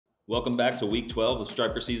Welcome back to week 12 of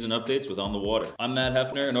Striper season updates with On the Water. I'm Matt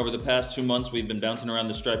Haeffner, and over the past 2 months, we've been bouncing around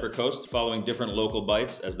the Striper coast, following different local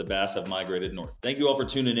bites as the bass have migrated north. Thank you all for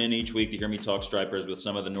tuning in each week to hear me talk Stripers with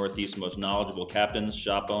some of the Northeast's most knowledgeable captains,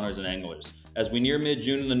 shop owners, and anglers. As we near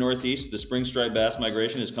mid-June in the Northeast, the spring striped bass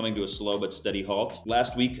migration is coming to a slow but steady halt.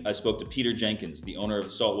 Last week, I spoke to Peter Jenkins, the owner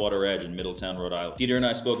of Saltwater Edge in Middletown, Rhode Island. Peter and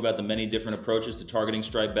I spoke about the many different approaches to targeting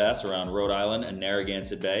striped bass around Rhode Island and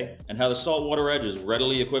Narragansett Bay, and how the Saltwater Edge is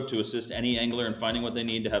readily equipped to assist any angler in finding what they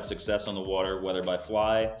need to have success on the water, whether by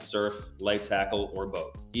fly, surf, light tackle, or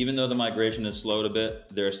boat. Even though the migration has slowed a bit,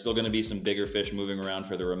 there are still going to be some bigger fish moving around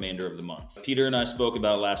for the remainder of the month. Peter and I spoke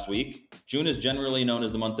about last week. June is generally known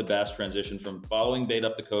as the month of bass transition from following bait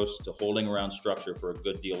up the coast to holding around structure for a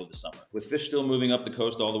good deal of the summer. With fish still moving up the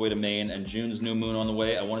coast all the way to Maine and June's new moon on the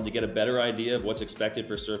way, I wanted to get a better idea of what's expected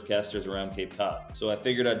for surf casters around Cape Cod. So I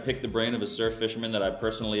figured I'd pick the brain of a surf fisherman that I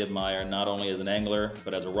personally admire, not only as an angler,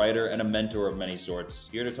 but as a writer and a mentor of many sorts.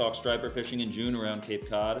 Here to talk striper fishing in June around Cape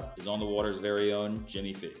Cod is On the Water's very own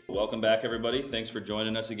Jimmy Fee. Welcome back, everybody. Thanks for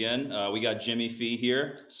joining us again. We got Jimmy Fee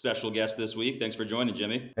here, special guest this week. Thanks for joining,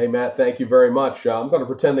 Jimmy. Hey, Matt, thank you very much. I'm going to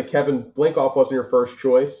pretend that Kevin Blinkoff wasn't your first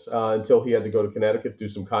choice until he had to go to Connecticut to do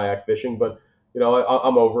some kayak fishing, but you know,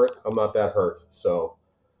 I'm over it. I'm not that hurt, so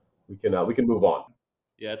we can move on.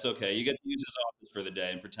 Yeah, it's okay. You get to use his office for the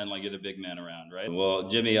day and pretend like you're the big man around, right? Well,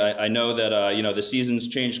 Jimmy, I know that you know, the season's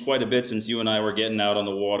changed quite a bit since you and I were getting out on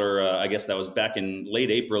the water. I guess that was back in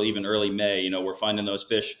late April, even early May. You know, we're finding those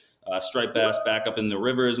fish, striped bass, back up in the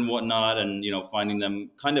rivers and whatnot, and you know, finding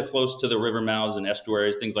them kind of close to the river mouths and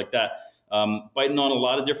estuaries, things like that. Biting on a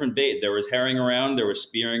lot of different bait. There was herring around, there was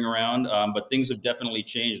spearing around, but things have definitely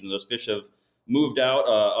changed, and those fish have moved out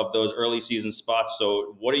of those early season spots.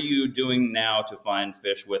 So what are you doing now to find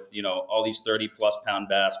fish with, you know, all these 30+ pound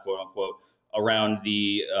bass, quote unquote, around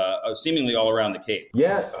the seemingly all around the Cape?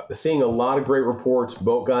 Yeah, seeing a lot of great reports,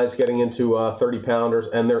 boat guys getting into 30 pounders,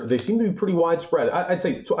 and they seem to be pretty widespread. I'd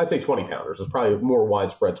say 20 pounders is probably more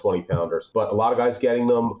widespread, 20 pounders, but a lot of guys getting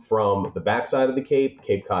them from the backside of the Cape,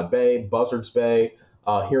 Cape Cod Bay, Buzzards Bay.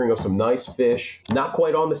 Hearing of some nice fish, not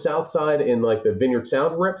quite on the south side in like the Vineyard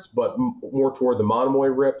Sound rips, but more toward the Monomoy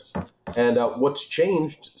rips. And what's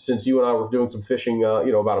changed since you and I were doing some fishing,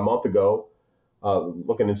 you know, about a month ago,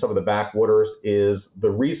 looking in some of the backwaters, is the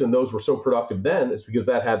reason those were so productive then is because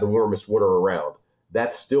that had the warmest water around.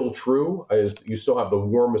 That's still true, is you still have the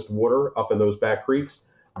warmest water up in those back creeks,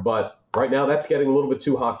 but right now that's getting a little bit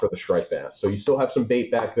too hot for the striped bass. So you still have some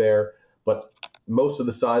bait back there, but most of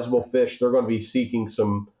the sizable fish, they're going to be seeking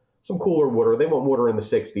some cooler water. They want water in the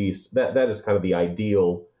 60s. That is kind of the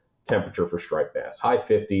ideal temperature for striped bass. High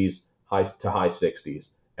 50s, high to high 60s.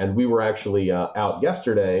 And we were actually out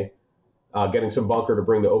yesterday getting some bunker to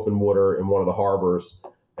bring to open water in one of the harbors.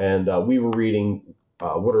 And we were reading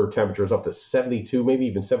water temperatures up to 72, maybe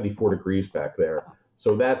even 74 degrees back there.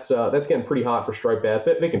 So that's getting pretty hot for striped bass.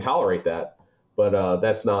 They can tolerate that, but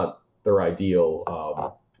that's not their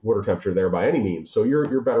ideal water temperature there by any means. So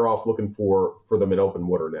you're better off looking for them in open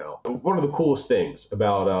water now. One of the coolest things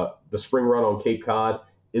about the spring run on Cape Cod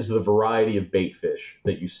is the variety of bait fish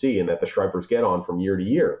that you see and that the stripers get on from year to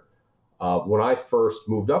year. When I first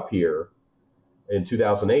moved up here in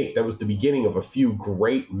 2008, that was the beginning of a few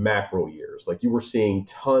great mackerel years. Like you were seeing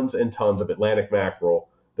tons and tons of Atlantic mackerel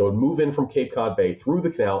that would move in from Cape Cod Bay through the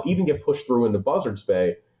canal, even get pushed through into Buzzards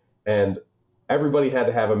Bay, and everybody had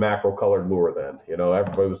to have a mackerel colored lure then. You know,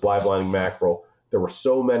 everybody was live lining mackerel. There were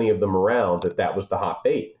so many of them around that was the hot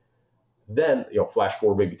bait. Then, you know, flash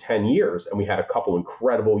forward maybe 10 years, and we had a couple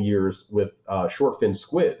incredible years with short fin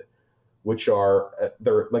squid, which are,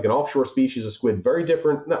 they're like an offshore species of squid, very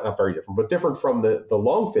different, not very different, but different from the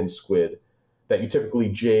long fin squid that you typically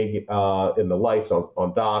jig in the lights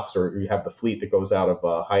on docks, or you have the fleet that goes out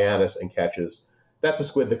of Hyannis and catches. That's a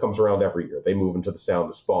squid that comes around every year. They move into the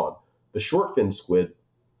sound to spawn. The short fin squid,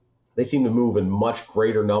 they seem to move in much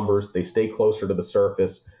greater numbers. They stay closer to the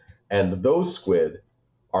surface. And those squid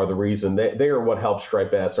are the reason they are what helps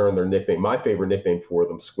striped bass earn their nickname. My favorite nickname for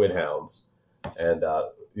them, squid hounds. And,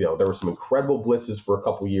 you know, there were some incredible blitzes for a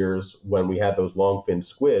couple years when we had those long fin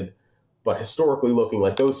squid, but historically looking,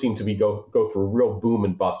 like those seem to be go through real boom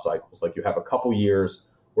and bust cycles. Like you have a couple years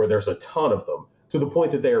where there's a ton of them to the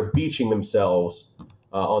point that they are beaching themselves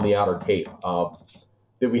on the outer Cape.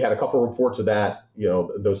 That we had a couple reports of that, you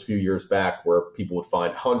know, those few years back where people would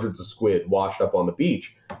find hundreds of squid washed up on the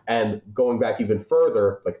beach. And going back even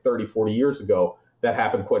further, like 30, 40 years ago, that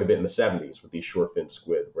happened quite a bit in the 70s with these short fin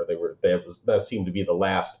squid, where that seemed to be the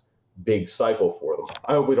last big cycle for them.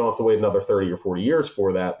 I hope we don't have to wait another 30 or 40 years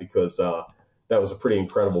for that, because that was a pretty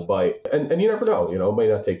incredible bite. And you never know, you know, it may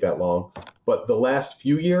not take that long. But the last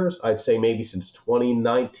few years, I'd say maybe since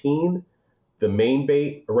 2019, the main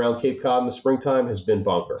bait around Cape Cod in the springtime has been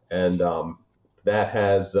bunker. And that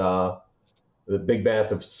has, the big bass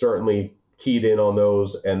have certainly keyed in on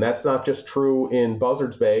those. And that's not just true in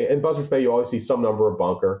Buzzards Bay. In Buzzards Bay, you always see some number of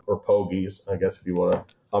bunker or pogies, I guess, if you want to.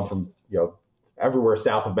 I'm from, everywhere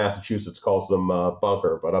south of Massachusetts calls them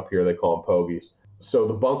bunker, but up here they call them pogies. So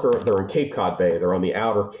the bunker, they're in Cape Cod Bay. They're on the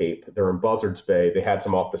outer Cape. They're in Buzzards Bay. They had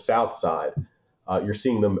some off the south side. You're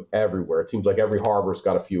seeing them everywhere. It seems like every harbor's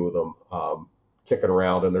got a few of them kicking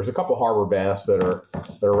around. And there's a couple harbor bass that are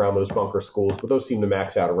around those bunker schools, but those seem to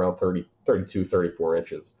max out around 32, 34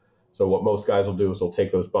 inches. So what most guys will do is they'll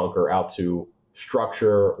take those bunker out to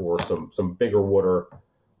structure or some bigger water,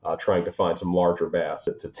 trying to find some larger bass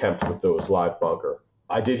to tempt with those live bunker.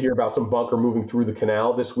 I did hear about some bunker moving through the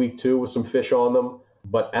canal this week too with some fish on them.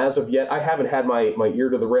 But as of yet, I haven't had my ear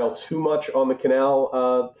to the rail too much on the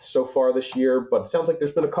canal so far this year. But it sounds like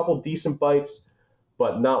there's been a couple decent bites,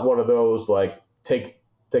 but not one of those like take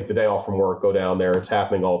the day off from work, go down there. It's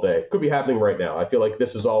happening all day. Could be happening right now. I feel like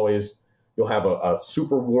this is always, you'll have a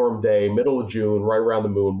super warm day, middle of June, right around the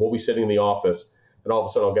moon. We'll be sitting in the office, and all of a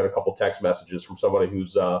sudden I'll get a couple text messages from somebody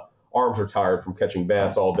whose arms are tired from catching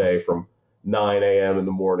bass all day from 9 a.m. in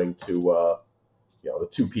the morning to the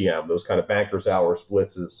 2 p.m., those kind of banker's hours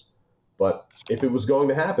blitzes. But if it was going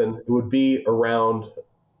to happen, it would be around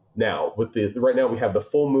now. Right now we have the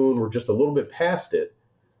full moon. We're just a little bit past it.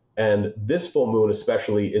 And this full moon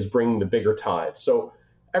especially is bringing the bigger tides. So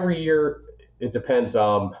every year it depends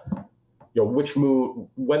which moon,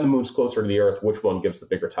 when the moon's closer to the earth, which one gives the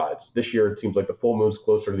bigger tides. This year it seems like the full moon's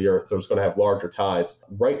closer to the earth, so it's going to have larger tides.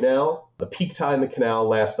 Right now, the peak tide in the canal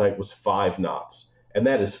last night was 5 knots. And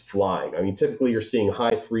that is flying. I mean, typically you're seeing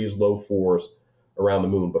high 3s, low 4s around the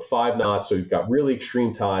moon, but 5 knots, so you've got really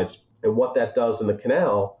extreme tides. And what that does in the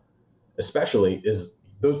canal, especially, is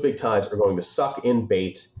those big tides are going to suck in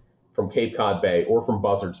bait from Cape Cod Bay or from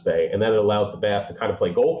Buzzards Bay, and then it allows the bass to kind of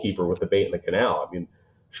play goalkeeper with the bait in the canal. I mean,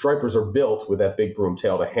 stripers are built with that big broom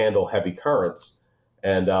tail to handle heavy currents,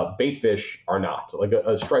 and bait fish are not. Like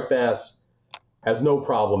a striped bass has no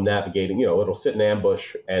problem navigating. It'll sit in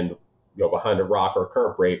ambush and behind a rock or a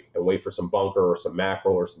current break and wait for some bunker or some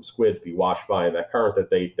mackerel or some squid to be washed by, and that current that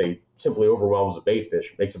they simply overwhelms a bait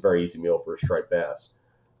fish makes a very easy meal for a striped bass.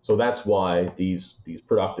 So that's why these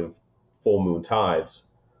productive full moon tides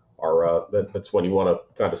are that's when you want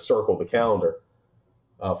to kind of circle the calendar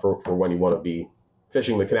for when you want to be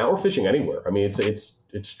fishing the canal or fishing anywhere. I mean,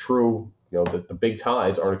 it's true. The big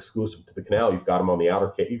tides aren't exclusive to the canal. You've got them on the outer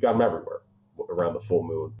Cape. You've got them everywhere around the full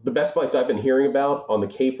moon. The best bites I've been hearing about on the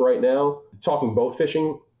Cape right now, talking boat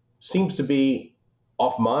fishing, seems to be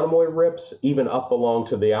off monomoy rips, even up along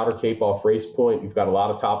to the outer Cape off Race Point. You've got a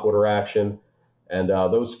lot of topwater action, and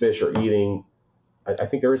those fish are eating. I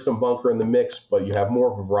think there is some bunker in the mix, but you have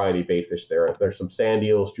more of a variety of bait fish there. There's some sand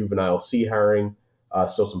eels, juvenile sea herring,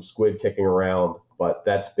 still some squid kicking around, but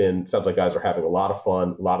sounds like guys are having a lot of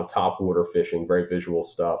fun, a lot of topwater fishing, very visual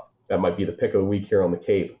stuff. That might be the pick of the week here on the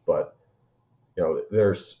Cape, but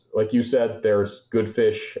there's, like you said, there's good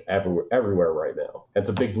fish everywhere right now. And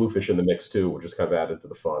some big bluefish in the mix too, which is kind of added to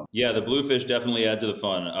the fun. Yeah, the bluefish definitely add to the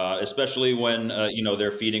fun, especially when, they're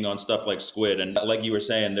feeding on stuff like squid. And like you were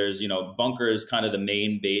saying, there's, bunker is kind of the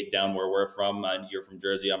main bait down where we're from. You're from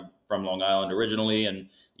Jersey, I'm from Long Island originally. And,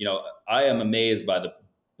 I am amazed by the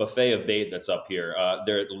buffet of bait that's up here.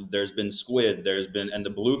 There's been squid, and the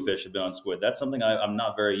bluefish have been on squid. That's something I'm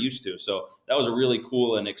not very used to. So that was a really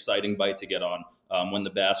cool and exciting bite to get on when the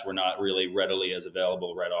bass were not really readily as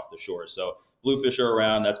available right off the shore. So bluefish are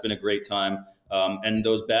around. That's been a great time. And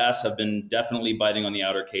those bass have been definitely biting on the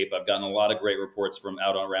outer Cape. I've gotten a lot of great reports from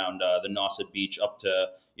out around the Nauset Beach up to,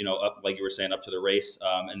 up, like you were saying, up to the Race.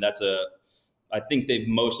 And I think they've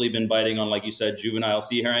mostly been biting on, like you said, juvenile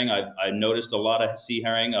sea herring. I've noticed a lot of sea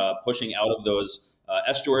herring pushing out of those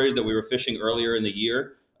estuaries that we were fishing earlier in the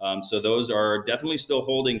year. So those are definitely still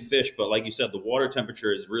holding fish. But like you said, the water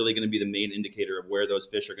temperature is really going to be the main indicator of where those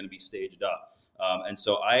fish are going to be staged up. And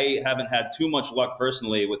so I haven't had too much luck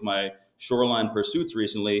personally with my shoreline pursuits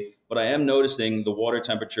recently, but I am noticing the water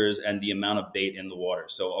temperatures and the amount of bait in the water.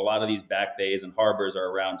 So a lot of these back bays and harbors are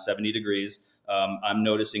around 70 degrees. I'm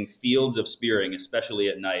noticing fields of spearing, especially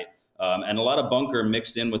at night, and a lot of bunker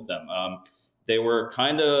mixed in with them. They were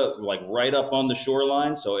kind of like right up on the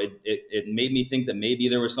shoreline, so it made me think that maybe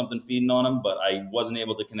there was something feeding on them, but I wasn't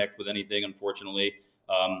able to connect with anything, unfortunately.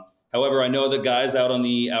 However, I know the guys out on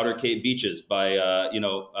the outer Cape beaches by,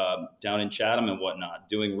 down in Chatham and whatnot,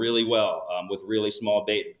 doing really well with really small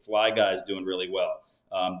bait. Fly guys doing really well.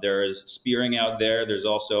 There is spearing out there. There's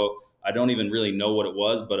also I don't even really know what it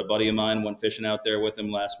was, but a buddy of mine went fishing out there with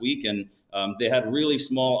him last week, and they had really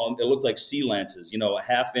small, it looked like sea lances, a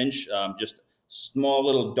half inch, just small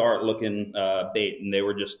little dart looking bait. And they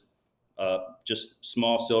were just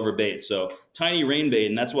small silver bait. So tiny rain bait.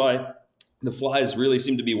 And that's why the flies really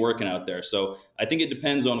seem to be working out there. So I think it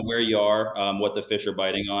depends on where you are, what the fish are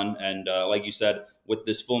biting on. And like you said, with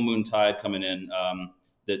this full moon tide coming in,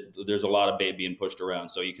 that there's a lot of bait being pushed around.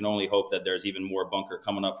 So you can only hope that there's even more bunker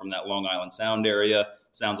coming up from that Long Island Sound area.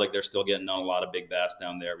 Sounds like they're still getting on a lot of big bass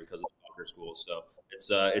down there because of the bunker schools. So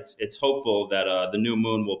it's hopeful that the new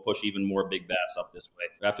moon will push even more big bass up this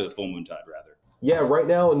way after the full moon tide, rather. Yeah, right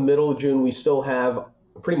now in the middle of June, we still have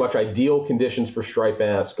pretty much ideal conditions for striped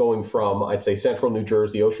bass, going from, I'd say, central New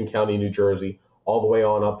Jersey, Ocean County, New Jersey, all the way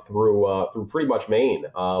on up through pretty much Maine.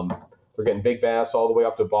 They're getting big bass all the way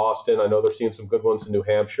up to Boston. I know they're seeing some good ones in New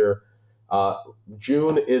Hampshire.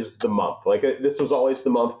 June is the month. Like, this was always the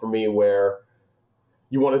month for me where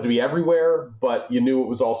you wanted to be everywhere, but you knew it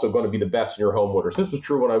was also going to be the best in your home waters. This was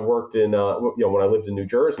true when I worked in, when I lived in New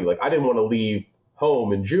Jersey. Like, I didn't want to leave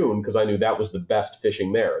home in June because I knew that was the best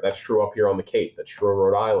fishing there. That's true up here on the Cape. That's true in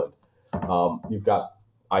Rhode Island. You've got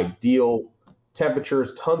ideal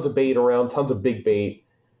temperatures, tons of bait around, tons of big bait,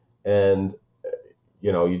 and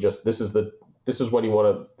this is when you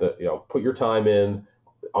want to put your time in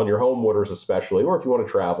on your home waters, especially, or if you want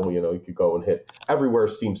to travel, you could go and hit everywhere.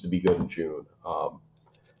 Seems to be good in June,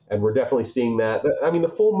 and we're definitely seeing that. I mean, the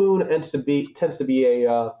full moon tends to be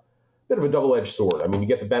a bit of a double-edged sword. I mean, you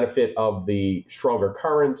get the benefit of the stronger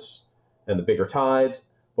currents and the bigger tides,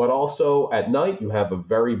 but also at night you have a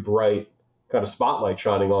very bright kind of spotlight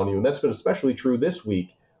shining on you, and that's been especially true this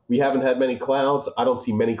week. We haven't had many clouds. I don't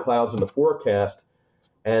see many clouds in the forecast,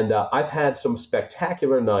 and I've had some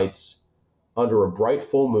spectacular nights under a bright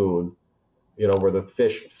full moon, where the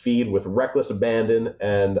fish feed with reckless abandon.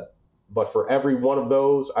 But for every one of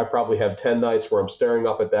those, I probably have 10 nights where I'm staring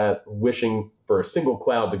up at that, wishing for a single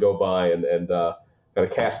cloud to go by and kind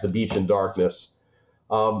of cast the beach in darkness.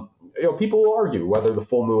 People will argue whether the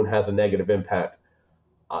full moon has a negative impact.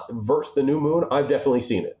 Versus the new moon, I've definitely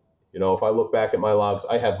seen it. If I look back at my logs,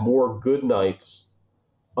 I have more good nights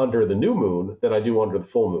under the new moon than I do under the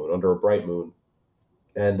full moon, under a bright moon.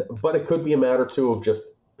 But it could be a matter, too, of just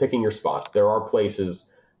picking your spots. There are places.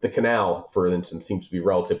 The canal, for instance, seems to be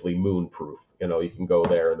relatively moon-proof. You can go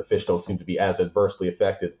there, and the fish don't seem to be as adversely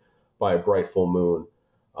affected by a bright full moon.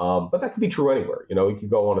 But that could be true anywhere. You could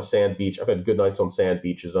go on a sand beach. I've had good nights on sand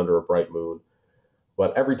beaches under a bright moon.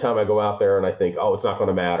 But every time I go out there and I think, oh, it's not going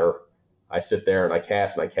to matter, I sit there and I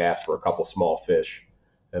cast for a couple small fish.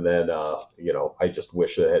 And then, I just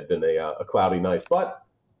wish that it had been a cloudy night. But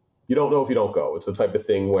you don't know if you don't go. It's the type of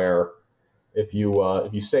thing where if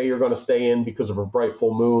you say you're going to stay in because of a bright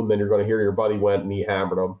full moon, then you're going to hear your buddy went and he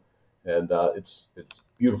hammered them. And it's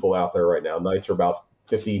beautiful out there right now. Nights are about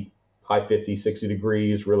high 50, 60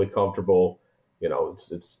 degrees, really comfortable.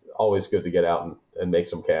 It's always good to get out and make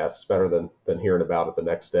some casts. It's better than hearing about it the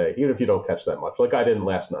next day, even if you don't catch that much. Like I didn't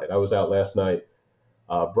last night. I was out last night,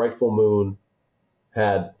 bright full moon,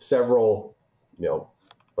 had several,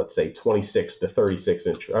 let's say 26 to 36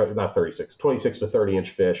 inch, not 36, 26 to 30 inch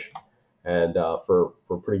fish. And for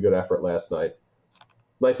pretty good effort last night.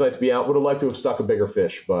 Nice night to be out. Would have liked to have stuck a bigger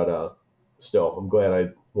fish, but still, I'm glad I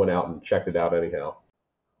went out and checked it out anyhow.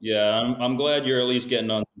 Yeah, I'm glad you're at least getting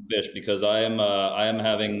on some fish, because I am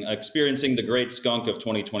experiencing the great skunk of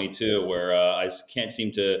 2022, where I can't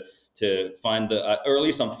seem to find or at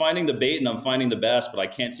least I'm finding the bait and I'm finding the bass, but I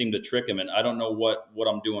can't seem to trick him, and I don't know what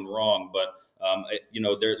I'm doing wrong, but.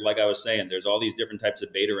 There, like I was saying, there's all these different types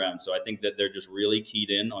of bait around. So I think that they're just really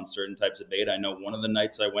keyed in on certain types of bait. I know one of the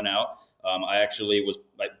nights I went out,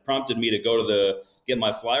 it prompted me to get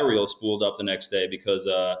my fly reel spooled up the next day, because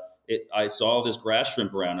I saw this grass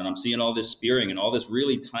shrimp around, and I'm seeing all this spearing and all this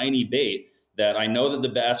really tiny bait that I know that the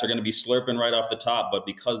bass are going to be slurping right off the top, but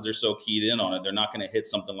because they're so keyed in on it, they're not going to hit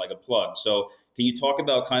something like a plug. So can you talk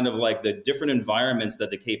about kind of like the different environments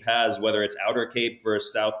that the Cape has, whether it's Outer Cape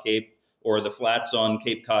versus South Cape, or the flats on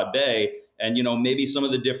Cape Cod Bay, and maybe some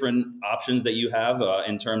of the different options that you have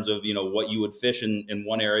in terms of what you would fish in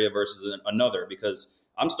one area versus another? Because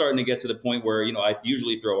I'm starting to get to the point where I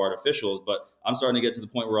usually throw artificials, but I'm starting to get to the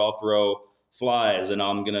point where I'll throw flies, and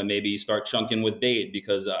I'm gonna maybe start chunking with bait,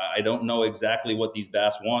 because I don't know exactly what these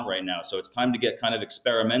bass want right now. So it's time to get kind of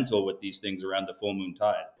experimental with these things around the full moon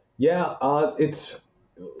tide. Yeah, it's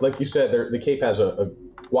like you said, the Cape has a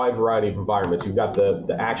wide variety of environments. You've got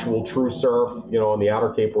the actual true surf, on the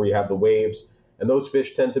Outer Cape, where you have the waves, and those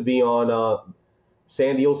fish tend to be on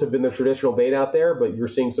sand eels have been the traditional bait out there, but you're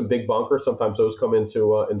seeing some big bunkers. Sometimes those come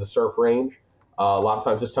into surf range. A lot of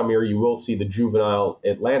times this time of year, you will see the juvenile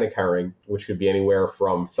Atlantic herring, which could be anywhere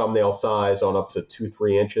from thumbnail size on up to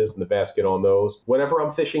 2-3 inches in the basket on those. Whenever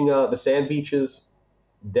I'm fishing the sand beaches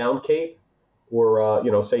down Cape,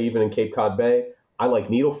 or say even in Cape Cod Bay, I like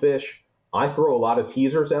needlefish. I throw a lot of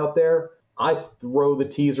teasers out there. I throw the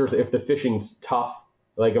teasers if the fishing's tough.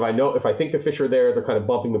 Like if I think the fish are there, they're kind of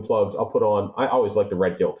bumping the plugs. I'll put on. I always like the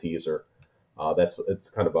red gill teaser. It's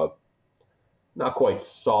kind of a not quite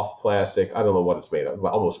soft plastic. I don't know what it's made of,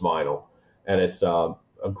 almost vinyl, and it's a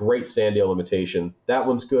great sand eel imitation. That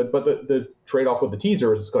one's good, but the trade off with the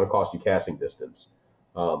teaser is it's going to cost you casting distance.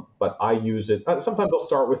 But I use it. Sometimes I'll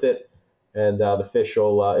start with it, and the fish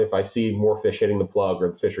will. If I see more fish hitting the plug,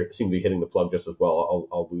 or the fish seem to be hitting the plug just as well,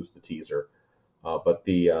 I'll lose the teaser. But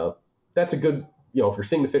that's a good. If you're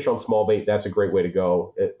seeing the fish on small bait, that's a great way to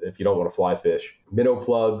go if you don't want to fly fish. Minnow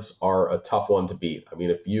plugs are a tough one to beat. I mean,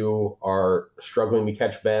 if you are struggling to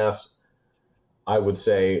catch bass, I would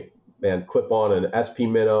say, man, clip on an SP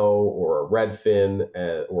minnow or a redfin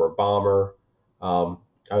or a bomber. I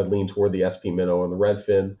would lean toward the SP minnow and the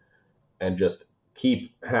redfin and just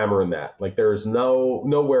keep hammering that. Like there's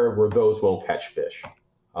nowhere where those won't catch fish.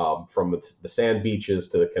 From the sand beaches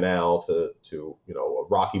to the canal to a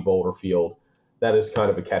rocky boulder field. That is kind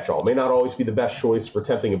of a catch-all. It may not always be the best choice for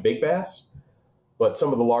tempting a big bass, but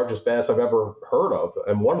some of the largest bass I've ever heard of,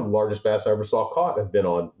 and one of the largest bass I ever saw caught, have been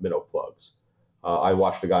on minnow plugs. I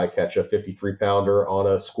watched a guy catch a 53-pounder on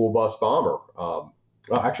a school bus bomber.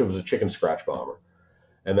 Actually, it was a chicken scratch bomber.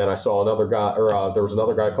 And then I saw another guy, there was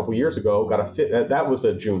another guy a couple years ago, that was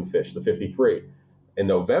a June fish, the 53. In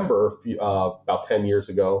November, about 10 years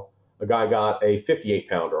ago, a guy got a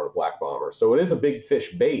 58-pounder on a black bomber. So it is a big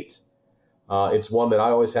fish bait. It's one that I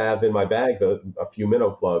always have in my bag, a few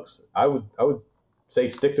minnow plugs. I would say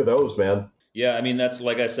stick to those, man. Yeah, I mean, that's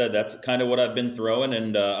like I said, that's kind of what I've been throwing,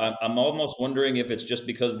 and I'm almost wondering if it's just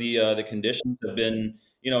because the conditions have been,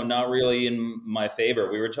 not really in my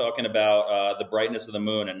favor. We were talking about the brightness of the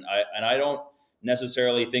moon, and I don't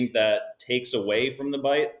necessarily think that takes away from the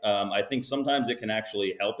bite. I think sometimes it can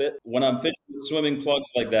actually help it. When I'm fishing with swimming plugs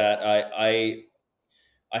like that,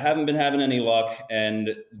 I haven't been having any luck,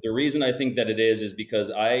 and the reason I think that it is because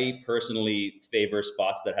I personally favor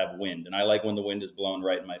spots that have wind, and I like when the wind is blowing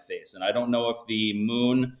right in my face. And I don't know if the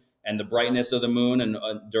moon and the brightness of the moon and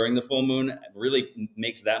during the full moon really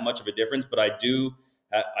makes that much of a difference, but I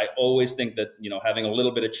always think that having a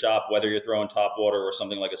little bit of chop, whether you're throwing top water or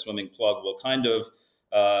something like a swimming plug, will kind of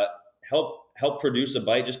help produce a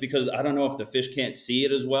bite. Just because I don't know if the fish can't see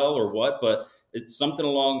it as well or what, but it's something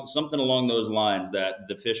along those lines that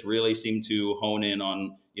the fish really seem to hone in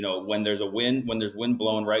on. When there's wind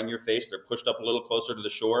blowing right in your face, they're pushed up a little closer to the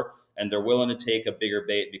shore, and they're willing to take a bigger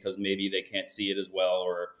bait because maybe they can't see it as well,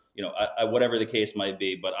 or whatever the case might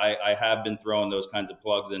be. But I have been throwing those kinds of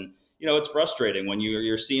plugs, and it's frustrating when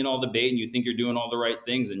you're seeing all the bait and you think you're doing all the right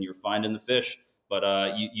things and you're finding the fish, but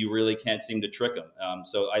you really can't seem to trick them.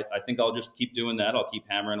 So I think I'll just keep doing that. I'll keep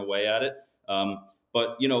hammering away at it.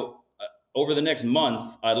 But over the next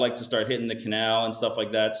month, I'd like to start hitting the canal and stuff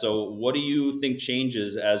like that. So what do you think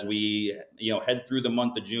changes as we, head through the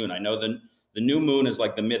month of June? I know the new moon is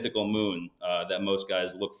like the mythical moon that most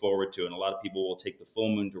guys look forward to, and a lot of people will take the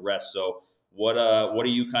full moon to rest. So what are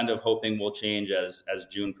you kind of hoping will change as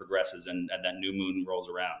June progresses and that new moon rolls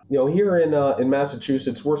around? Here in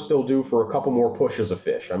Massachusetts, we're still due for a couple more pushes of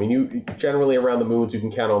fish. I mean, you generally around the moons, you can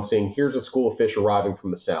count on seeing here's a school of fish arriving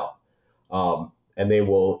from the south, and they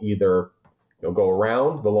will either go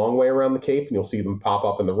around the long way around the Cape, and you'll see them pop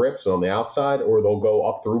up in the rips and on the outside, or they'll go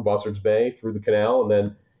up through Buzzards Bay, through the canal, and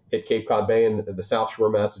then hit Cape Cod Bay and the South Shore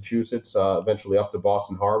of Massachusetts, eventually up to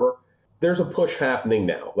Boston Harbor. There's a push happening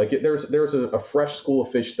now. Like there's a fresh school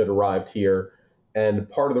of fish that arrived here, and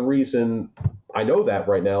part of the reason I know that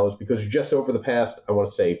right now is because just over the past, I want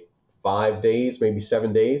to say 5 days, maybe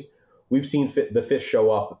 7 days, we've seen the fish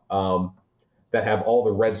show up that have all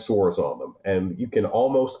the red sores on them. And you can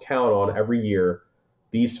almost count on every year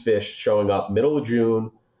these fish showing up middle of June.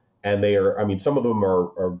 And they are, I mean, some of them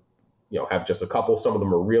are have just a couple. Some of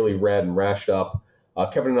them are really red and rashed up.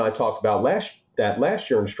 Kevin and I talked about last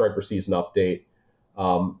year in Striper Season Update.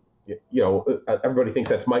 Everybody thinks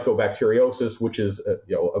that's mycobacteriosis, which is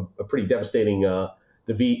a pretty devastating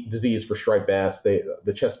disease for striped bass.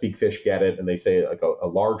 The Chesapeake fish get it, and they say like a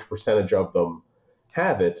large percentage of them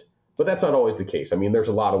have it. But that's not always the case. I mean, there's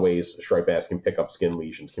a lot of ways striped bass can pick up skin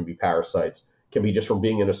lesions, can be parasites, can be just from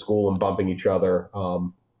being in a school and bumping each other,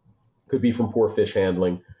 could be from poor fish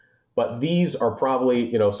handling. But these are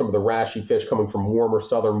probably, some of the rashy fish coming from warmer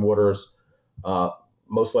southern waters,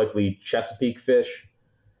 most likely Chesapeake fish.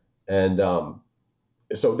 And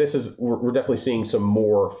So we're definitely seeing some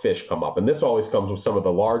more fish come up, and this always comes with some of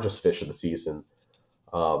the largest fish of the season.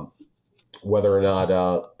 Um, Whether or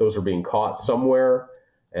not those are being caught somewhere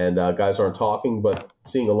and guys aren't talking, but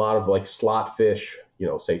seeing a lot of like slot fish,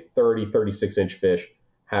 say 30, 36-inch fish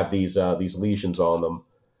have these lesions on them.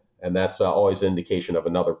 And that's always an indication of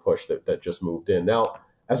another push that just moved in. Now,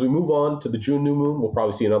 as we move on to the June new moon, we'll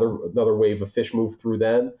probably see another wave of fish move through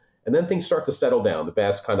then. And then things start to settle down. The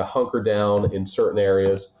bass kind of hunker down in certain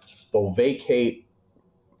areas. They'll vacate,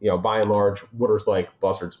 by and large, waters like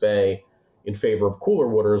Buzzards Bay in favor of cooler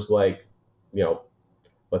waters like,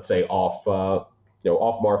 let's say off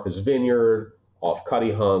Martha's Vineyard, off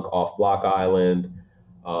Cutty Hunk, off Block Island,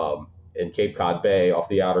 in Cape Cod Bay, off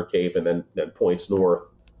the Outer Cape, and then points north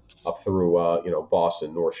up through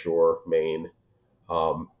Boston, North Shore, Maine.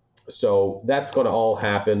 So that's going to all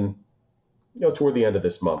happen toward the end of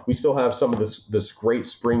this month. We still have some of this great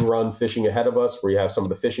spring run fishing ahead of us, where you have some of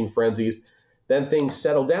the fishing frenzies. Then things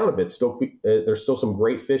settle down a bit. There's still some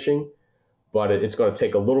great fishing, but it's going to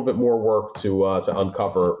take a little bit more work to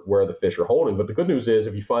uncover where the fish are holding. But the good news is,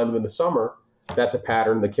 if you find them in the summer, that's a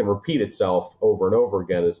pattern that can repeat itself over and over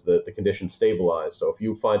again as the conditions stabilize. So if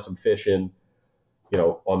you find some fish in,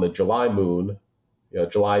 on the July moon,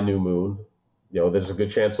 July new moon, there's a good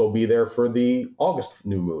chance they'll be there for the August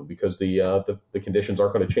new moon, because the conditions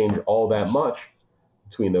aren't going to change all that much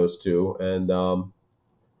between those two, and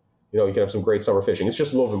you can have some great summer fishing. It's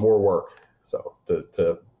just a little bit more work, so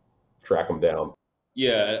to track them down.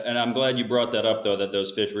 Yeah, and I'm glad you brought that up, though, that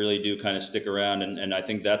those fish really do kind of stick around. And I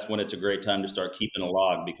think that's when it's a great time to start keeping a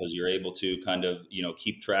log, because you're able to kind of,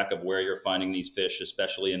 keep track of where you're finding these fish,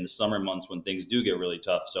 especially in the summer months when things do get really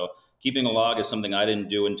tough. So keeping a log is something I didn't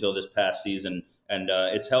do until this past season, and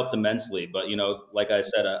it's helped immensely. But, like I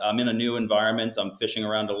said, I'm in a new environment. I'm fishing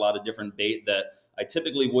around a lot of different bait that I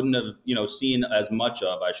typically wouldn't have, seen as much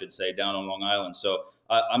of, I should say, down on Long Island. So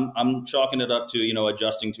I'm chalking it up to,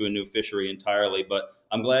 adjusting to a new fishery entirely. But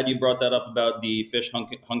I'm glad you brought that up about the fish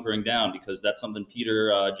hunkering down, because that's something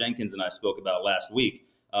Peter Jenkins and I spoke about last week.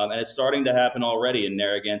 And it's starting to happen already in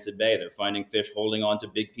Narragansett Bay. They're finding fish holding on to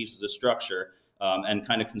big pieces of structure and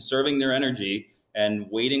kind of conserving their energy and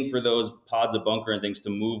waiting for those pods of bunker and things to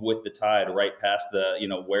move with the tide right past the,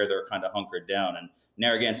 where they're kind of hunkered down. And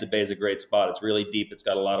Narragansett Bay is a great spot. It's really deep. It's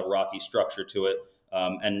got a lot of rocky structure to it.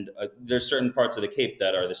 And there's certain parts of the Cape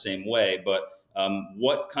that are the same way. But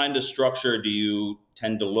what kind of structure do you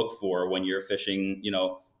tend to look for when you're fishing,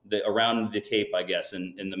 around the Cape, I guess,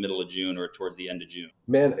 in the middle of June or towards the end of June?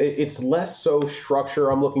 Man, it's less so structure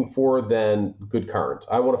I'm looking for than good current.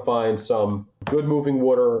 I want to find some good moving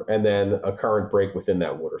water and then a current break within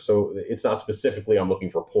that water. So it's not specifically I'm looking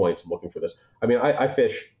for points. I'm looking for this. I mean, I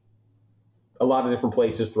fish a lot of different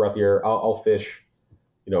places throughout the year. I'll fish,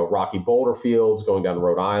 rocky boulder fields going down to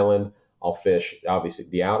Rhode Island. I'll fish, obviously,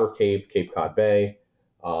 the Outer Cape, Cape Cod Bay.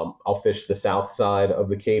 I'll fish the south side of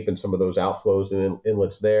the Cape and some of those outflows and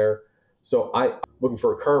inlets there. So I'm looking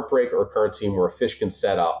for a current break or a current seam where a fish can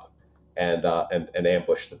set up and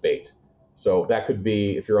ambush the bait. So that could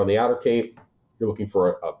be, if you're on the Outer Cape, you're looking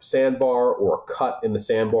for a sandbar or a cut in the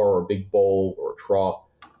sandbar or a big bowl or a trough.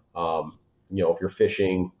 If you're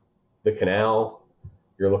fishing the canal,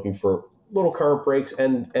 you're looking for little current breaks,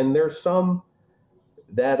 and there's some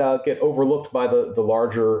that get overlooked by the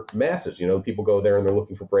larger masses. People go there and they're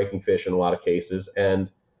looking for breaking fish in a lot of cases, and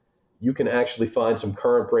you can actually find some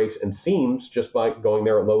current breaks and seams just by going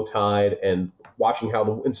there at low tide and watching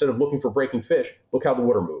how instead of looking for breaking fish, look how the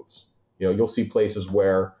water moves. You'll see places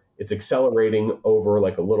where it's accelerating over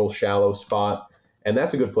like a little shallow spot, and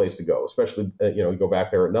that's a good place to go, especially you go back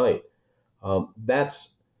there at night.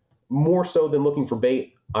 That's more so than looking for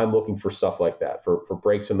bait. I'm looking for stuff like that, for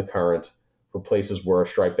breaks in the current, for places where a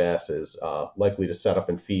striped bass is likely to set up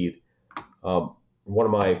and feed. One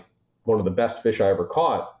of the best fish I ever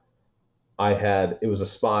caught, it was a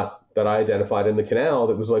spot that I identified in the canal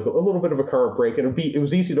that was like a little bit of a current break, and it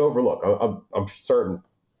was easy to overlook. I'm certain,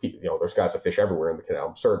 there's guys that fish everywhere in the canal.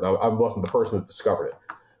 I'm certain I wasn't the person that discovered it,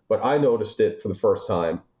 but I noticed it for the first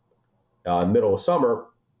time middle of summer,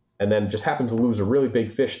 and then just happened to lose a really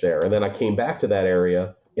big fish there. And then I came back to that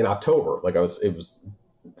area in October.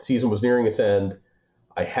 Season was nearing its end.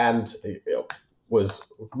 I hadn't, was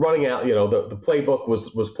running out, the playbook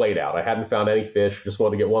was played out. I hadn't found any fish, just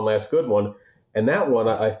wanted to get one last good one. And that one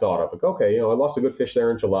I thought of, like, okay, I lost a good fish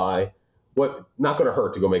there in July. Not going to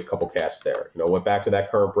hurt to go make a couple casts there. Went back to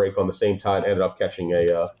that current break on the same tide, ended up catching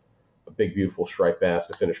a big, beautiful striped bass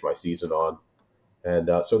to finish my season on. And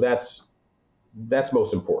so that's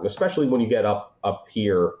most important, especially when you get up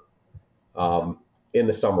here in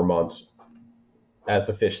the summer months as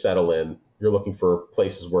the fish settle in. you're looking for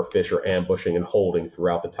places where fish are ambushing and holding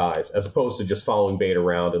throughout the tides, as opposed to just following bait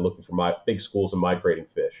around and looking for big schools of migrating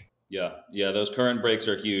fish. Yeah, those current breaks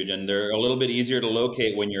are huge, and they're a little bit easier to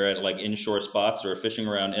locate when you're at like inshore spots or fishing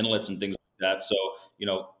around inlets and things like that. So,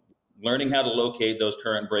 learning how to locate those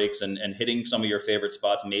current breaks and hitting some of your favorite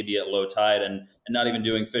spots, maybe at low tide, and not even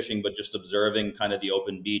doing fishing, but just observing kind of the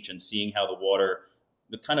open beach and seeing how the water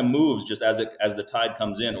kind of moves just as the tide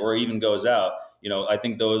comes in or even goes out. I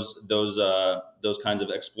think those kinds of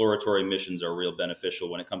exploratory missions are real beneficial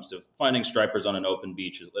when it comes to finding stripers on an open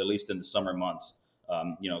beach, at least in the summer months.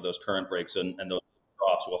 Those current breaks and those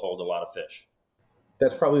troughs will hold a lot of fish.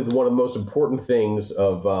 That's probably one of the most important things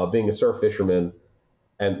of being a surf fisherman.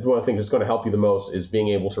 And one of the things that's going to help you the most is being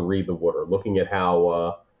able to read the water, looking at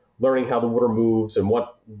learning how the water moves and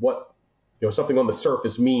what something on the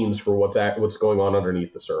surface means for what's going on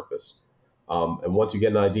underneath the surface. And once you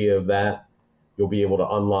get an idea of that, you'll be able to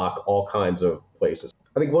unlock all kinds of places.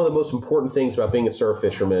 I think one of the most important things about being a surf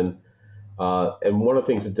fisherman, and one of the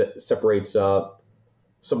things that separates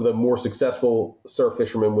some of the more successful surf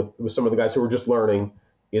fishermen with some of the guys who are just learning,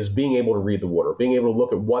 is being able to read the water, being able to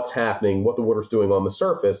look at what's happening, what the water's doing on the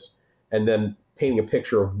surface, and then painting a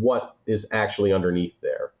picture of what is actually underneath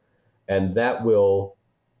there. And that's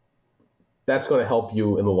going to help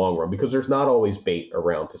you in the long run, because there's not always bait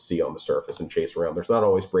around to see on the surface and chase around. There's not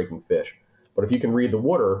always breaking fish. But if you can read the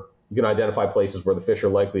water, you can identify places where the fish are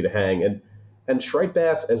likely to hang. And striped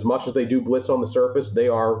bass, as much as they do blitz on the surface, they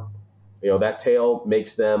are, that tail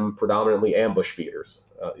makes them predominantly ambush feeders.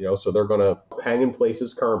 So they're going to hang in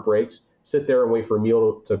places, current breaks, sit there and wait for a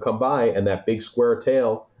meal to come by. And that big square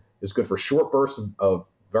tail is good for short bursts of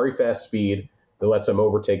very fast speed that lets them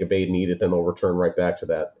overtake a bait and eat it. Then they'll return right back to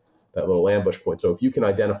that little ambush point. So if you can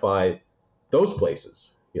identify those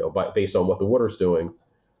places, based on what the water's doing,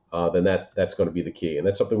 then that's going to be the key. And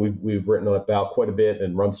that's something we've written about quite a bit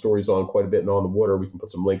and run stories on quite a bit. And On the Water, we can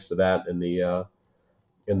put some links to that in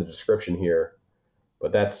the description here.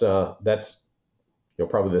 But that's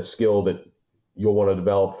probably the skill that you'll want to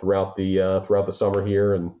develop throughout the summer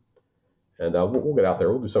here, and we'll get out there.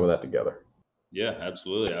 We'll do some of that together. Yeah,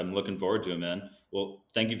 absolutely. I'm looking forward to it, man. Well,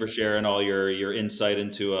 thank you for sharing all your insight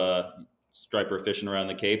into striper fishing around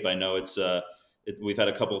the Cape. I know we've had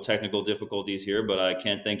a couple of technical difficulties here, but I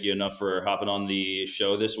can't thank you enough for hopping on the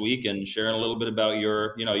show this week and sharing a little bit about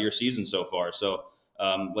your season so far. So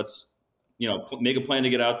let's make a plan to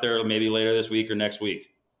get out there maybe later this week or next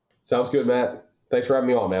week. Sounds good, Matt. Thanks for having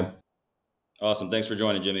me on, man. Awesome. Thanks for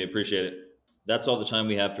joining, Jimmy. Appreciate it. That's all the time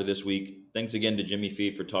we have for this week. Thanks again to Jimmy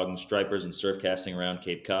Fee for talking stripers and surf casting around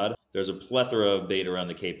Cape Cod. There's a plethora of bait around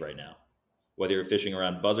the Cape right now, whether you're fishing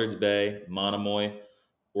around Buzzards Bay, Monomoy,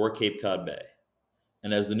 or Cape Cod Bay.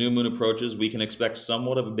 And as the new moon approaches, we can expect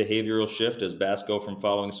somewhat of a behavioral shift as bass go from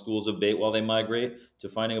following schools of bait while they migrate to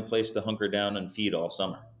finding a place to hunker down and feed all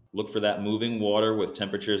summer. Look for that moving water with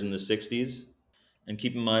temperatures in the 60s. And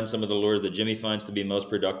keep in mind some of the lures that Jimmy finds to be most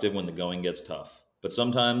productive when the going gets tough. But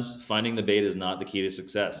sometimes finding the bait is not the key to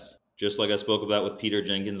success. Just like I spoke about with Peter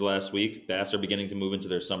Jenkins last week, bass are beginning to move into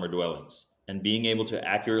their summer dwellings. And being able to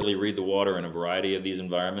accurately read the water in a variety of these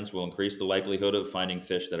environments will increase the likelihood of finding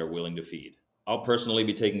fish that are willing to feed. I'll personally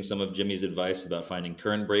be taking some of Jimmy's advice about finding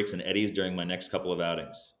current breaks and eddies during my next couple of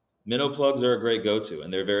outings. Minnow plugs are a great go-to,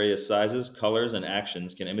 and their various sizes, colors, and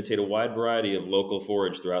actions can imitate a wide variety of local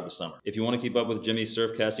forage throughout the summer. If you want to keep up with Jimmy's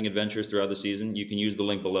surf casting adventures throughout the season, you can use the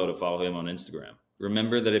link below to follow him on Instagram.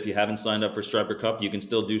 Remember that if you haven't signed up for Striper Cup, you can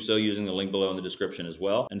still do so using the link below in the description as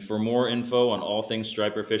well. And for more info on all things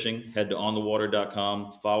striper fishing, head to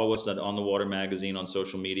onthewater.com, follow us at On the Water Magazine on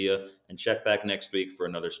social media, and check back next week for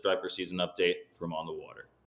another striper season update from On the Water.